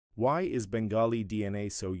Why is Bengali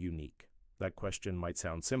DNA so unique? That question might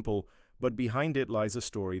sound simple, but behind it lies a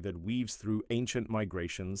story that weaves through ancient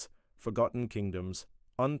migrations, forgotten kingdoms,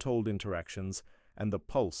 untold interactions, and the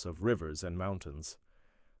pulse of rivers and mountains.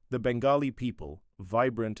 The Bengali people,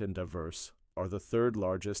 vibrant and diverse, are the third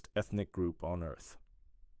largest ethnic group on earth.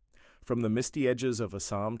 From the misty edges of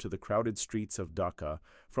Assam to the crowded streets of Dhaka,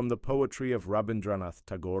 from the poetry of Rabindranath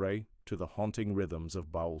Tagore to the haunting rhythms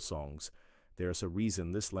of Baul songs, there's a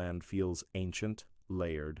reason this land feels ancient,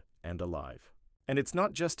 layered, and alive. And it's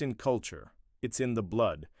not just in culture, it's in the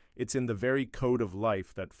blood, it's in the very code of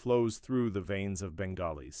life that flows through the veins of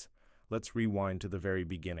Bengalis. Let's rewind to the very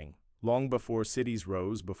beginning. Long before cities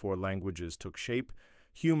rose, before languages took shape,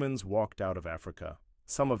 humans walked out of Africa.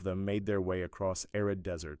 Some of them made their way across arid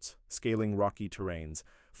deserts, scaling rocky terrains,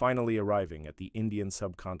 finally arriving at the Indian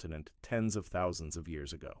subcontinent tens of thousands of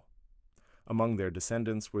years ago. Among their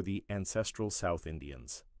descendants were the ancestral South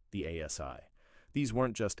Indians, the ASI. These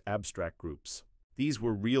weren't just abstract groups. These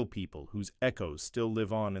were real people whose echoes still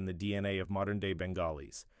live on in the DNA of modern-day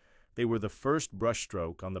Bengalis. They were the first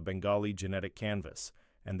brushstroke on the Bengali genetic canvas,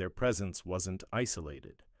 and their presence wasn't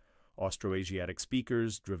isolated. Austroasiatic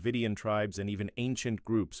speakers, Dravidian tribes, and even ancient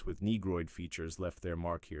groups with Negroid features left their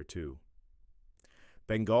mark here too.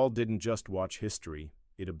 Bengal didn't just watch history,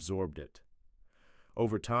 it absorbed it.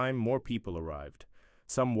 Over time, more people arrived.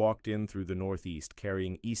 Some walked in through the northeast,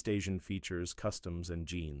 carrying East Asian features, customs, and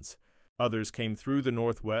genes. Others came through the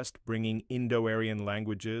northwest, bringing Indo-Aryan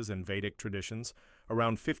languages and Vedic traditions.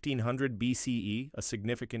 Around 1500 BCE, a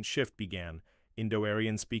significant shift began.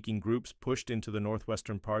 Indo-Aryan-speaking groups pushed into the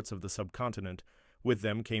northwestern parts of the subcontinent. With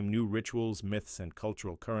them came new rituals, myths, and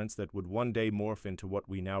cultural currents that would one day morph into what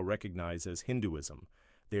we now recognize as Hinduism.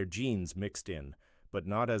 Their genes mixed in, but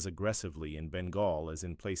not as aggressively in Bengal as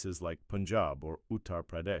in places like Punjab or Uttar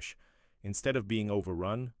Pradesh. Instead of being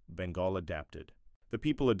overrun, Bengal adapted. The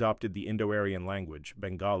people adopted the Indo-Aryan language,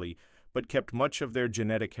 Bengali, but kept much of their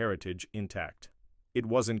genetic heritage intact. It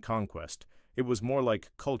wasn't conquest. It was more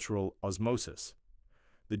like cultural osmosis.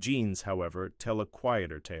 The genes, however, tell a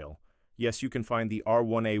quieter tale. Yes, you can find the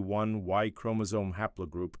R1A1 Y chromosome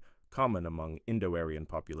haplogroup, common among Indo-Aryan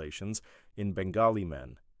populations, in Bengali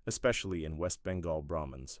men, especially in West Bengal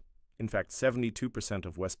Brahmins. In fact, 72%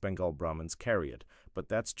 of West Bengal Brahmins carry it, but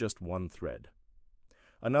that's just one thread.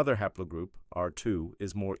 Another haplogroup, R2,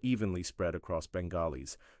 is more evenly spread across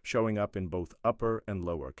Bengalis, showing up in both upper and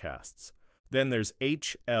lower castes. Then there's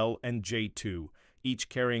H, L, and J2, each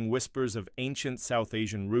carrying whispers of ancient South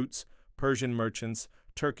Asian roots, Persian merchants,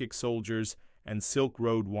 Turkic soldiers, and Silk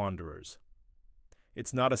Road wanderers.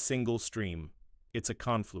 It's not a single stream, it's a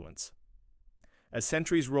confluence. As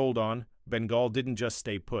centuries rolled on, Bengal didn't just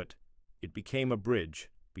stay put. It became a bridge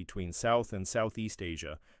between South and Southeast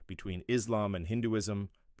Asia, between Islam and Hinduism,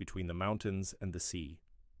 between the mountains and the sea.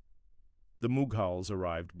 The Mughals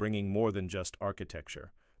arrived bringing more than just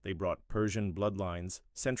architecture. They brought Persian bloodlines,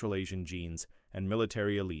 Central Asian genes, and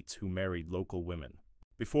military elites who married local women.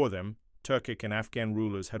 Before them, Turkic and Afghan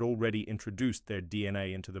rulers had already introduced their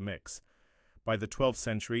DNA into the mix. By the 12th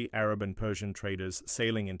century, Arab and Persian traders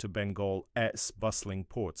sailing into Bengal's bustling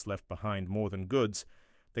ports left behind more than goods,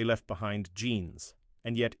 they left behind genes.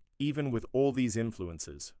 And yet, even with all these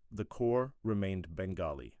influences, the core remained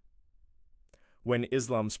Bengali. When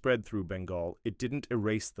Islam spread through Bengal, it didn't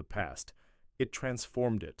erase the past. It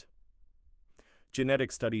transformed it.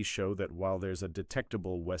 Genetic studies show that while there's a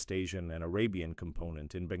detectable West Asian and Arabian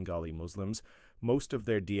component in Bengali Muslims, most of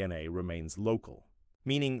their DNA remains local.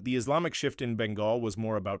 Meaning the Islamic shift in Bengal was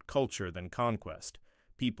more about culture than conquest.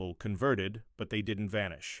 People converted, but they didn't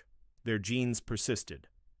vanish. Their genes persisted,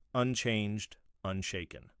 unchanged,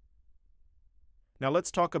 unshaken. Now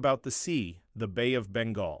let's talk about the sea, the Bay of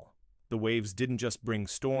Bengal. The waves didn't just bring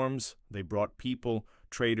storms, they brought people,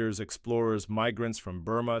 traders, explorers, migrants from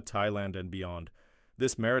Burma, Thailand, and beyond.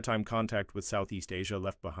 This maritime contact with Southeast Asia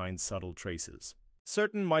left behind subtle traces.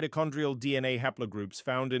 Certain mitochondrial DNA haplogroups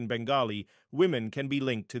found in Bengali women can be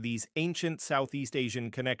linked to these ancient Southeast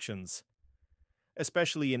Asian connections.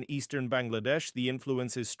 Especially in eastern Bangladesh, the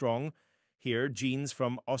influence is strong. Here, genes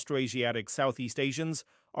from Austroasiatic Southeast Asians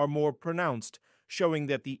are more pronounced, showing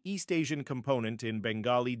that the East Asian component in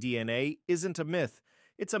Bengali DNA isn't a myth,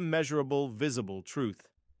 it's a measurable, visible truth.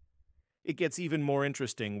 It gets even more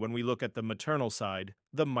interesting when we look at the maternal side,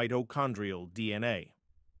 the mitochondrial DNA.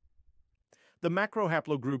 The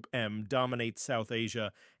macrohaplogroup M dominates South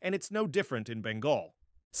Asia, and it's no different in Bengal.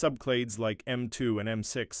 Subclades like M2 and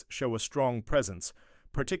M6 show a strong presence,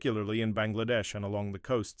 particularly in Bangladesh and along the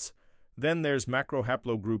coasts. Then there's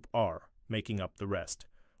macrohaplogroup R, making up the rest.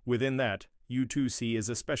 Within that, U2C is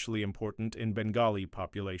especially important in Bengali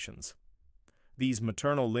populations. These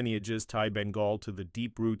maternal lineages tie Bengal to the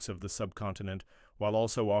deep roots of the subcontinent while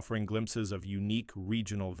also offering glimpses of unique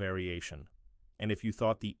regional variation. And if you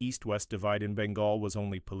thought the East-West divide in Bengal was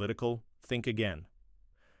only political, think again.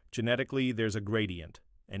 Genetically, there's a gradient,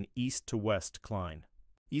 an east-to-west cline.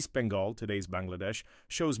 East Bengal, today's Bangladesh,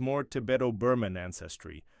 shows more Tibeto-Burman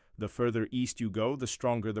ancestry. The further east you go, the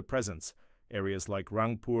stronger the presence. Areas like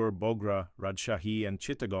Rangpur, Bogra, Rajshahi, and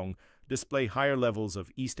Chittagong display higher levels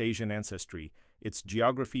of East Asian ancestry, its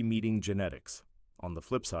geography meeting genetics. On the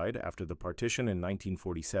flip side, after the partition in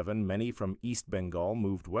 1947, many from East Bengal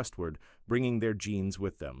moved westward, bringing their genes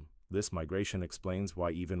with them. This migration explains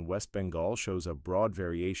why even West Bengal shows a broad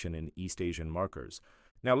variation in East Asian markers.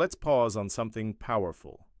 Now let's pause on something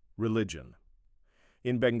powerful: religion.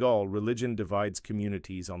 In Bengal, religion divides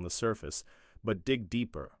communities on the surface, but dig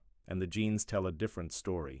deeper, and the genes tell a different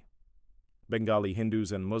story. Bengali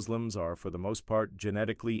Hindus and Muslims are, for the most part,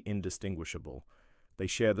 genetically indistinguishable. They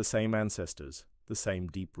share the same ancestors, the same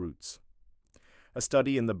deep roots. A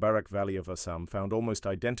study in the Barak Valley of Assam found almost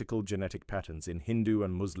identical genetic patterns in Hindu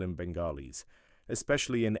and Muslim Bengalis,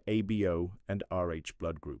 especially in ABO and RH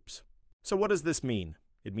blood groups. So what does this mean?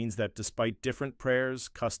 It means that despite different prayers,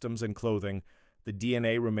 customs, and clothing, the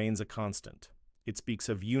DNA remains a constant. It speaks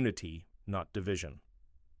of unity, not division.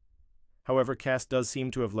 However, caste does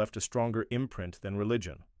seem to have left a stronger imprint than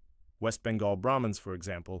religion. West Bengal Brahmins, for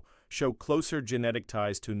example, show closer genetic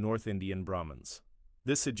ties to North Indian Brahmins.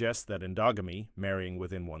 This suggests that endogamy, marrying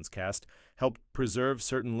within one's caste, helped preserve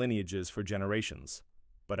certain lineages for generations.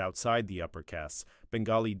 But outside the upper castes,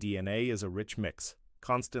 Bengali DNA is a rich mix,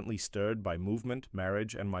 constantly stirred by movement,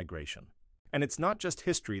 marriage, and migration. And it's not just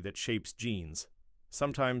history that shapes genes.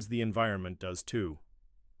 Sometimes the environment does too.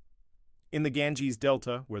 In the Ganges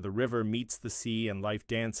Delta, where the river meets the sea and life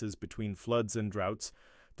dances between floods and droughts,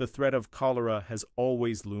 the threat of cholera has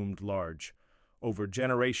always loomed large. Over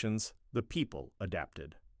generations, the people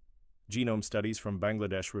adapted. Genome studies from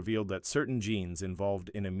Bangladesh revealed that certain genes involved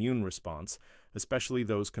in immune response, especially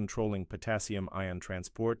those controlling potassium ion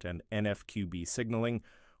transport and NF-κB signaling,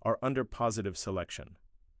 are under positive selection.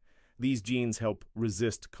 These genes help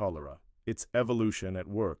resist cholera, its evolution at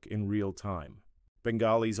work in real time.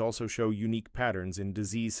 Bengalis also show unique patterns in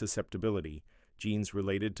disease susceptibility. Genes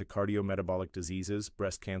related to cardiometabolic diseases,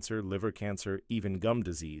 breast cancer, liver cancer, even gum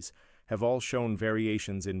disease, have all shown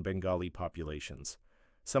variations in Bengali populations.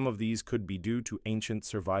 Some of these could be due to ancient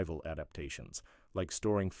survival adaptations, like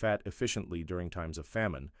storing fat efficiently during times of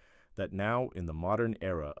famine, that now, in the modern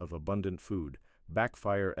era of abundant food,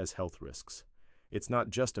 backfire as health risks. It's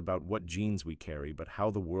not just about what genes we carry, but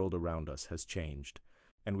how the world around us has changed.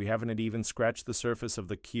 And we haven't even scratched the surface of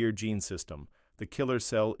the KIR gene system, the killer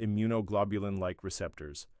cell immunoglobulin-like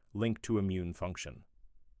receptors, linked to immune function.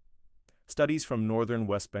 Studies from northern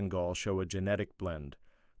West Bengal show a genetic blend: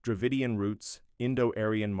 Dravidian roots,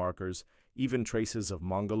 Indo-Aryan markers, even traces of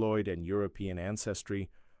Mongoloid and European ancestry,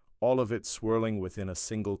 all of it swirling within a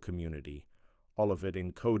single community, all of it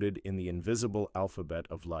encoded in the invisible alphabet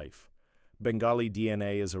of life. Bengali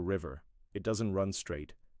DNA is a river. It doesn't run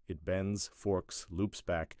straight. It bends, forks, loops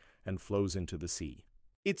back, and flows into the sea.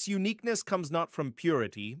 Its uniqueness comes not from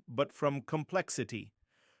purity, but from complexity,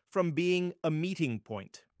 from being a meeting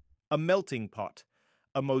point, a melting pot,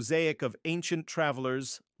 a mosaic of ancient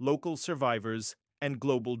travelers, local survivors, and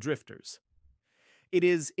global drifters. It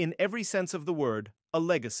is, in every sense of the word, a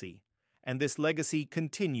legacy, and this legacy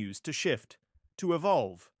continues to shift, to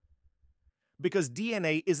evolve. Because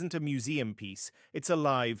DNA isn't a museum piece, it's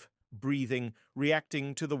alive, breathing,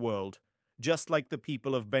 reacting to the world, just like the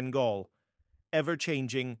people of Bengal,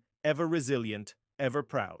 ever-changing, ever-resilient,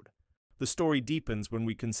 ever-proud. The story deepens when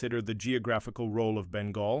we consider the geographical role of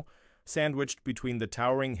Bengal. Sandwiched between the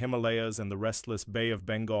towering Himalayas and the restless Bay of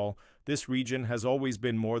Bengal, this region has always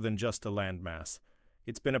been more than just a landmass.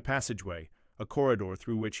 It's been a passageway, a corridor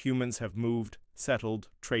through which humans have moved, settled,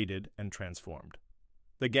 traded, and transformed.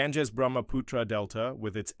 The Ganges-Brahmaputra Delta,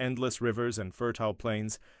 with its endless rivers and fertile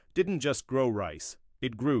plains, didn't just grow rice,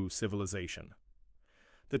 it grew civilization.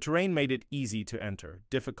 The terrain made it easy to enter,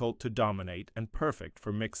 difficult to dominate, and perfect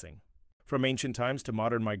for mixing. From ancient times to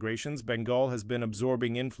modern migrations, Bengal has been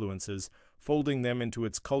absorbing influences, folding them into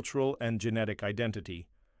its cultural and genetic identity.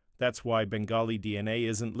 That's why Bengali DNA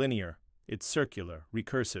isn't linear. It's circular,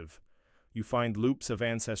 recursive. You find loops of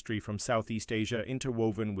ancestry from Southeast Asia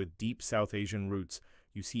interwoven with deep South Asian roots.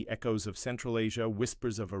 You see echoes of Central Asia,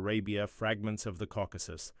 whispers of Arabia, fragments of the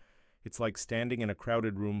Caucasus. It's like standing in a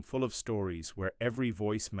crowded room full of stories where every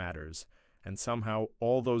voice matters, and somehow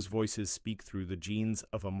all those voices speak through the genes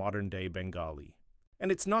of a modern-day Bengali.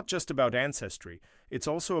 And it's not just about ancestry, it's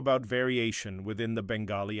also about variation within the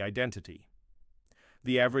Bengali identity.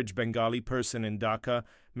 The average Bengali person in Dhaka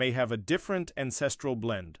may have a different ancestral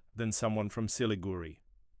blend than someone from Siliguri.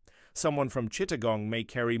 Someone from Chittagong may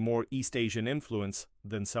carry more East Asian influence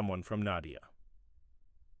than someone from Nadia.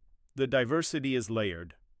 The diversity is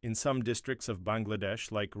layered. In some districts of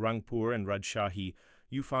Bangladesh, like Rangpur and Rajshahi,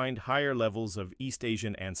 you find higher levels of East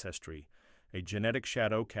Asian ancestry, a genetic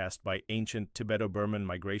shadow cast by ancient Tibeto-Burman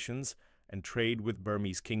migrations and trade with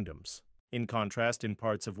Burmese kingdoms. In contrast, in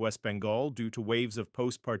parts of West Bengal, due to waves of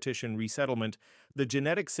post-partition resettlement, the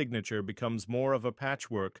genetic signature becomes more of a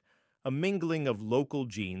patchwork, a mingling of local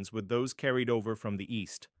genes with those carried over from the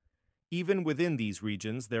East. Even within these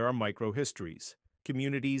regions, there are microhistories,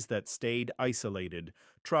 communities that stayed isolated,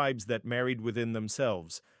 tribes that married within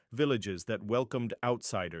themselves, villages that welcomed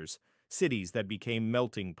outsiders, cities that became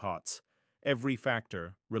melting pots. Every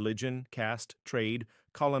factor, religion, caste, trade,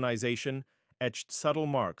 colonization, etched subtle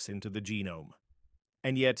marks into the genome.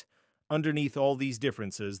 And yet, underneath all these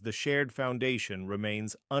differences, the shared foundation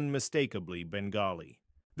remains unmistakably Bengali.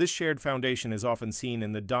 This shared foundation is often seen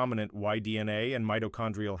in the dominant Y-DNA and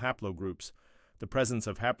mitochondrial haplogroups. The presence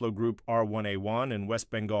of haplogroup R1A1 in West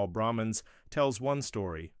Bengal Brahmins tells one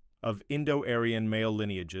story, of Indo-Aryan male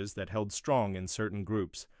lineages that held strong in certain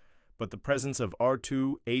groups. But the presence of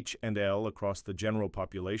R2, H, and L across the general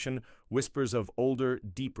population whispers of older,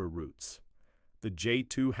 deeper roots. The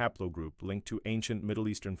J2 haplogroup, linked to ancient Middle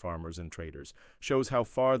Eastern farmers and traders, shows how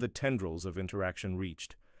far the tendrils of interaction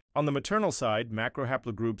reached. On the maternal side,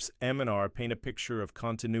 macrohaplogroups M and R paint a picture of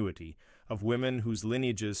continuity, of women whose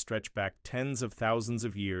lineages stretch back tens of thousands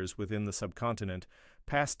of years within the subcontinent,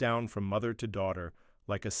 passed down from mother to daughter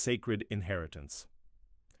like a sacred inheritance.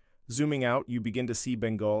 Zooming out, you begin to see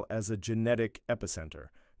Bengal as a genetic epicenter,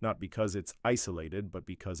 not because it's isolated, but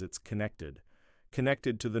because it's connected.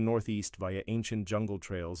 Connected to the northeast via ancient jungle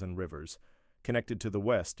trails and rivers, connected to the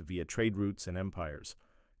west via trade routes and empires,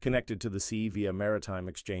 connected to the sea via maritime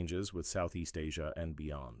exchanges with Southeast Asia and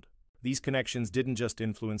beyond. These connections didn't just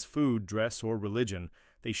influence food, dress, or religion,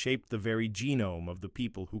 they shaped the very genome of the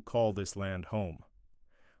people who call this land home.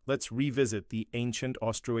 Let's revisit the ancient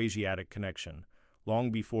Austroasiatic connection.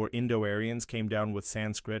 Long before Indo-Aryans came down with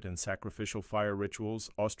Sanskrit and sacrificial fire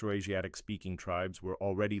rituals, Austroasiatic-speaking tribes were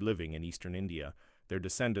already living in eastern India. Their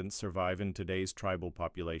descendants survive in today's tribal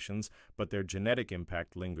populations, but their genetic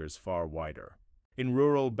impact lingers far wider. In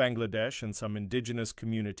rural Bangladesh and some indigenous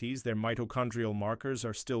communities, their mitochondrial markers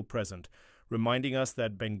are still present, reminding us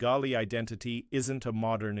that Bengali identity isn't a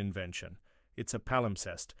modern invention. It's a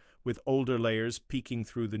palimpsest, with older layers peeking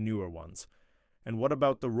through the newer ones. And what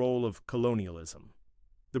about the role of colonialism?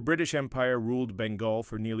 The British Empire ruled Bengal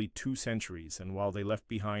for nearly 2 centuries, and while they left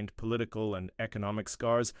behind political and economic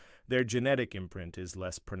scars, their genetic imprint is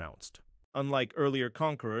less pronounced. Unlike earlier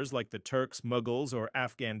conquerors like the Turks, Mughals, or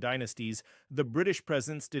Afghan dynasties, the British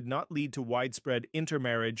presence did not lead to widespread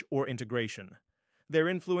intermarriage or integration. Their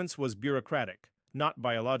influence was bureaucratic, not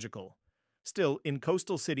biological. Still, in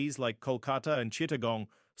coastal cities like Kolkata and Chittagong,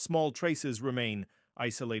 small traces remain: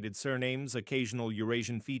 isolated surnames, occasional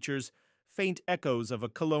Eurasian features, faint echoes of a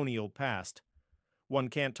colonial past. One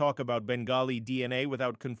can't talk about Bengali DNA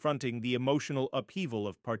without confronting the emotional upheaval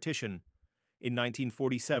of partition. In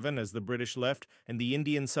 1947, as the British left and the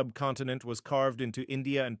Indian subcontinent was carved into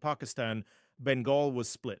India and Pakistan, Bengal was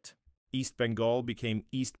split. East Bengal became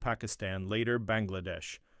East Pakistan, later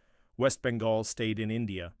Bangladesh. West Bengal stayed in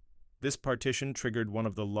India. This partition triggered one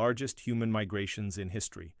of the largest human migrations in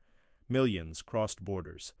history. Millions crossed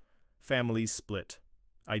borders. Families split.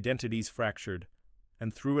 Identities fractured.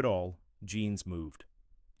 And through it all, genes moved.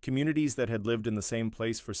 Communities that had lived in the same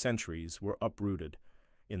place for centuries were uprooted.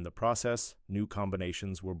 In the process, new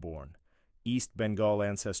combinations were born. East Bengal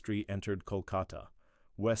ancestry entered Kolkata.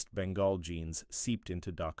 West Bengal genes seeped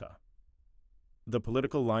into Dhaka. The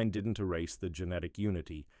political line didn't erase the genetic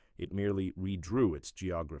unity, it merely redrew its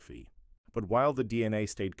geography. But while the DNA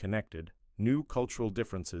stayed connected, new cultural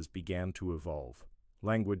differences began to evolve.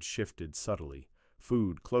 Language shifted subtly.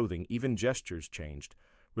 Food, clothing, even gestures changed.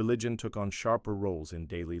 Religion took on sharper roles in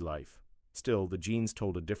daily life. Still, the genes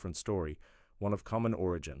told a different story, one of common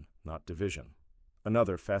origin, not division.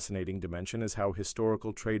 Another fascinating dimension is how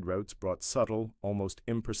historical trade routes brought subtle, almost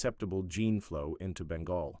imperceptible gene flow into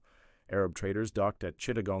Bengal. Arab traders docked at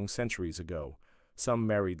Chittagong centuries ago. Some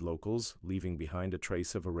married locals, leaving behind a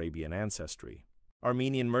trace of Arabian ancestry.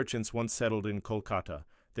 Armenian merchants once settled in Kolkata.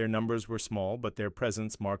 Their numbers were small, but their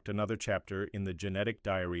presence marked another chapter in the genetic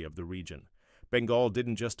diary of the region. Bengal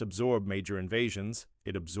didn't just absorb major invasions,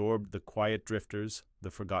 it absorbed the quiet drifters,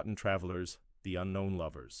 the forgotten travelers, the unknown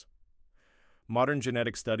lovers. Modern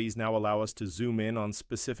genetic studies now allow us to zoom in on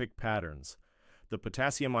specific patterns. The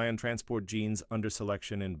potassium ion transport genes under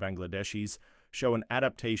selection in Bangladeshis show an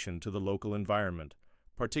adaptation to the local environment,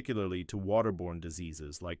 particularly to waterborne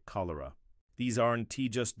diseases like cholera. These aren't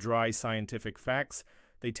just dry scientific facts.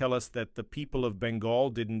 They tell us that the people of Bengal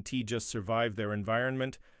didn't just survive their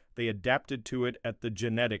environment, they adapted to it at the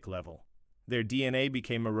genetic level. Their DNA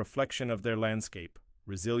became a reflection of their landscape,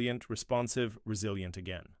 resilient, responsive, resilient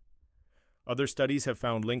again. Other studies have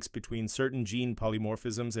found links between certain gene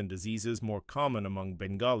polymorphisms and diseases more common among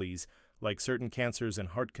Bengalis, like certain cancers and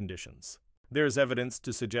heart conditions. There is evidence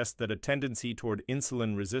to suggest that a tendency toward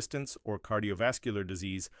insulin resistance or cardiovascular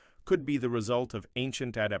disease could be the result of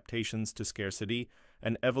ancient adaptations to scarcity,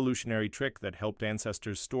 an evolutionary trick that helped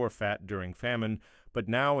ancestors store fat during famine, but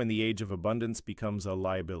now in the age of abundance becomes a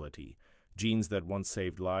liability. Genes that once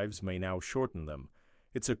saved lives may now shorten them.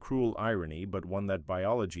 It's a cruel irony, but one that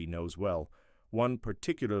biology knows well. One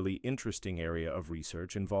particularly interesting area of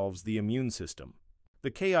research involves the immune system.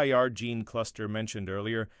 The KIR gene cluster mentioned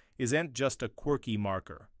earlier isn't just a quirky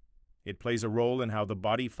marker. It plays a role in how the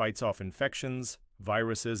body fights off infections,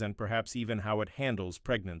 viruses, and perhaps even how it handles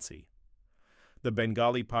pregnancy. The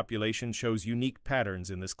Bengali population shows unique patterns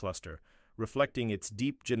in this cluster, reflecting its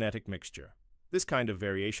deep genetic mixture. This kind of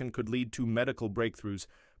variation could lead to medical breakthroughs,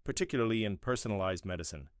 particularly in personalized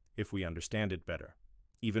medicine, if we understand it better.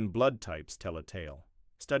 Even blood types tell a tale.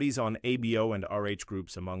 Studies on ABO and Rh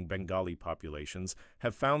groups among Bengali populations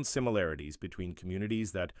have found similarities between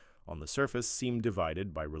communities that, on the surface, seem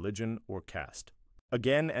divided by religion or caste.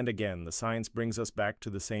 Again and again, the science brings us back to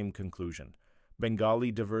the same conclusion.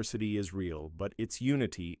 Bengali diversity is real, but its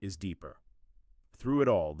unity is deeper. Through it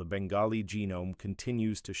all, the Bengali genome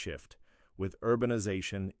continues to shift. With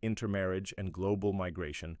urbanization, intermarriage, and global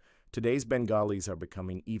migration, today's Bengalis are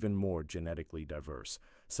becoming even more genetically diverse.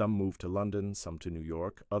 Some move to London, some to New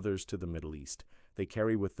York, others to the Middle East. They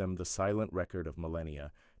carry with them the silent record of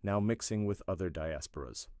millennia, now mixing with other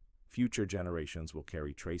diasporas. Future generations will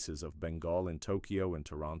carry traces of Bengal in Tokyo and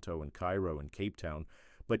Toronto and Cairo and Cape Town,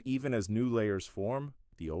 but even as new layers form,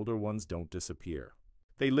 the older ones don't disappear.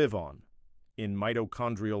 They live on, in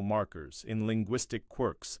mitochondrial markers, in linguistic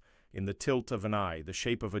quirks, in the tilt of an eye, the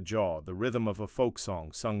shape of a jaw, the rhythm of a folk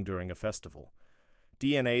song sung during a festival.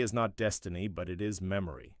 DNA is not destiny, but it is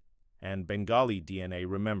memory. And Bengali DNA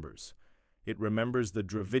remembers. It remembers the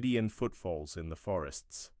Dravidian footfalls in the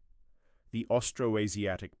forests, the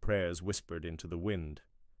Austroasiatic prayers whispered into the wind,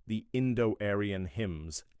 the Indo-Aryan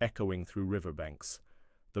hymns echoing through riverbanks,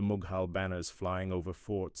 the Mughal banners flying over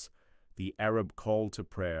forts, the Arab call to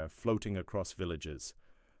prayer floating across villages,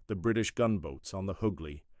 the British gunboats on the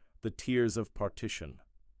Hooghly, the tears of partition,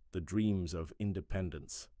 the dreams of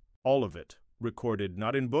independence. All of it recorded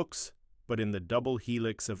not in books, but in the double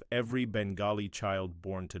helix of every Bengali child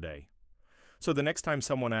born today. So the next time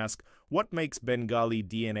someone asks, what makes Bengali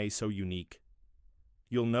DNA so unique?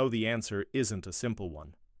 You'll know the answer isn't a simple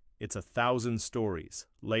one. It's 1,000 stories,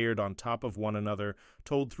 layered on top of one another,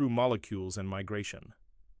 told through molecules and migration.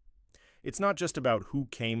 It's not just about who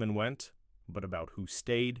came and went, but about who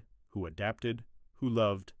stayed, who adapted, who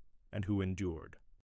loved, and who endured.